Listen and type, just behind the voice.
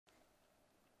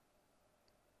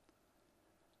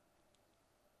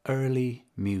Early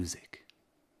music.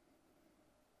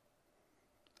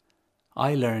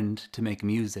 I learned to make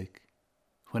music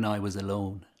when I was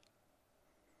alone,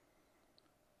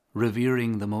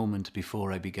 revering the moment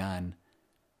before I began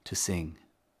to sing,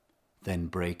 then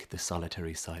break the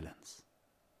solitary silence.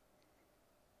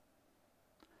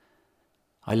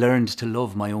 I learned to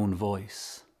love my own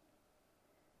voice,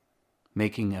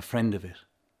 making a friend of it,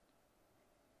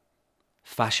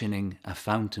 fashioning a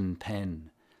fountain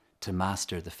pen to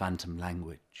master the phantom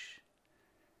language.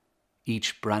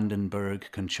 Each Brandenburg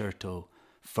concerto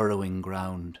furrowing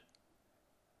ground,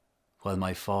 while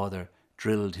my father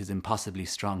drilled his impossibly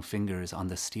strong fingers on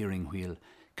the steering wheel,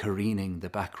 careening the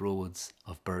back roads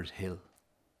of Bird Hill.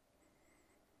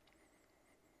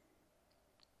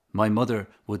 My mother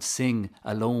would sing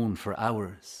alone for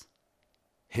hours,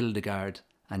 Hildegard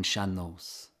and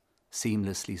Shannos,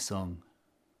 seamlessly sung.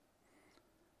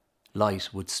 Light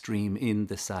would stream in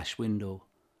the sash window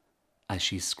as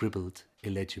she scribbled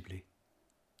illegibly,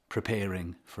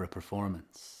 preparing for a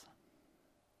performance.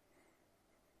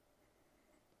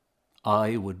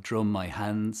 I would drum my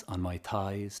hands on my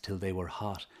thighs till they were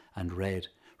hot and red,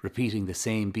 repeating the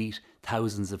same beat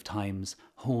thousands of times,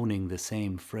 honing the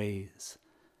same phrase.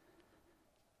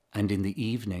 And in the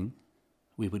evening,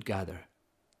 we would gather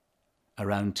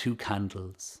around 2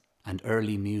 candles and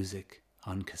early music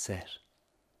on cassette,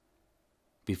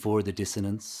 before the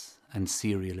dissonance and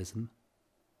serialism,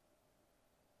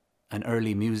 and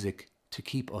early music to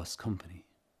keep us company.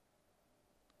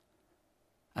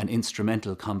 An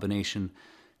instrumental combination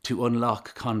to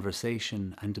unlock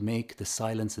conversation and make the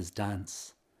silences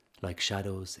dance like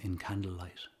shadows in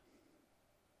candlelight.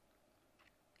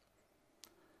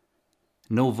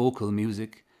 No vocal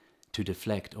music to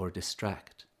deflect or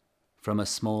distract from a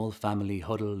small family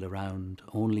huddled around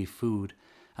only food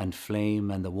and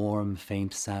flame and the warm,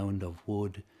 faint sound of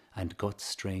wood and gut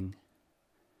string,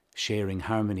 sharing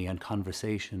harmony and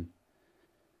conversation,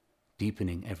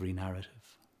 deepening every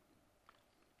narrative.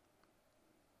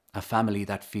 A family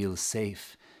that feels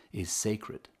safe is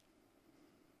sacred.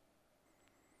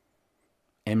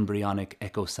 Embryonic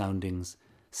echo soundings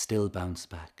still bounce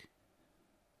back,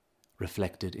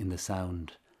 reflected in the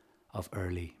sound of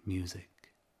early music.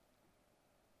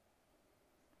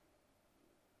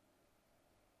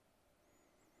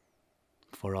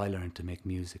 For I learned to make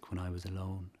music when I was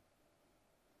alone,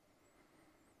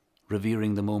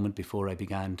 revering the moment before I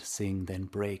began to sing, then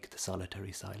break the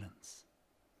solitary silence.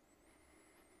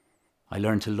 I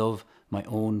learned to love my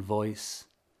own voice,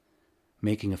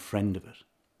 making a friend of it,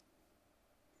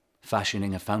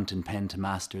 fashioning a fountain pen to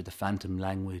master the phantom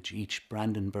language. Each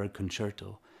Brandenburg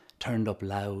concerto turned up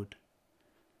loud,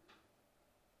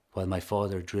 while my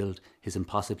father drilled his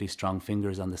impossibly strong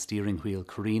fingers on the steering wheel,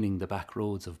 careening the back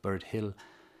roads of Bird Hill.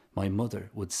 My mother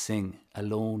would sing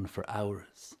alone for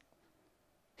hours,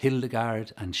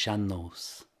 Hildegard and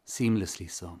Shannos, seamlessly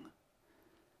sung.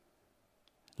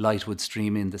 Light would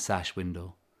stream in the sash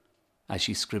window as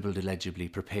she scribbled illegibly,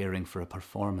 preparing for a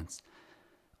performance.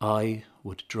 I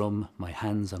would drum my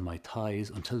hands on my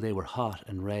thighs until they were hot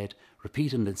and red,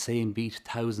 repeating the same beat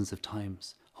thousands of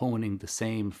times, honing the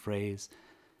same phrase.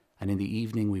 And in the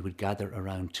evening we would gather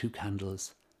around 2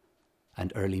 candles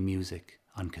and early music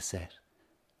on cassette,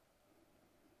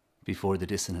 before the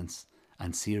dissonance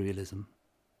and serialism,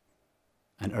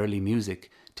 and early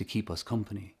music to keep us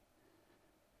company,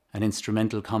 an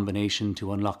instrumental combination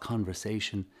to unlock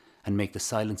conversation and make the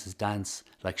silences dance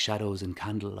like shadows in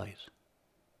candlelight.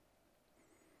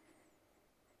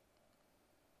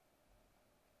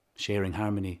 Sharing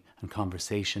harmony and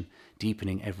conversation,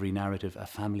 deepening every narrative. A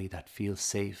family that feels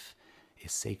safe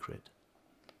is sacred.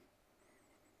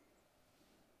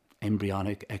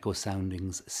 Embryonic echo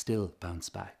soundings still bounce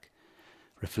back,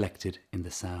 reflected in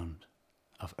the sound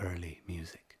of early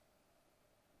music.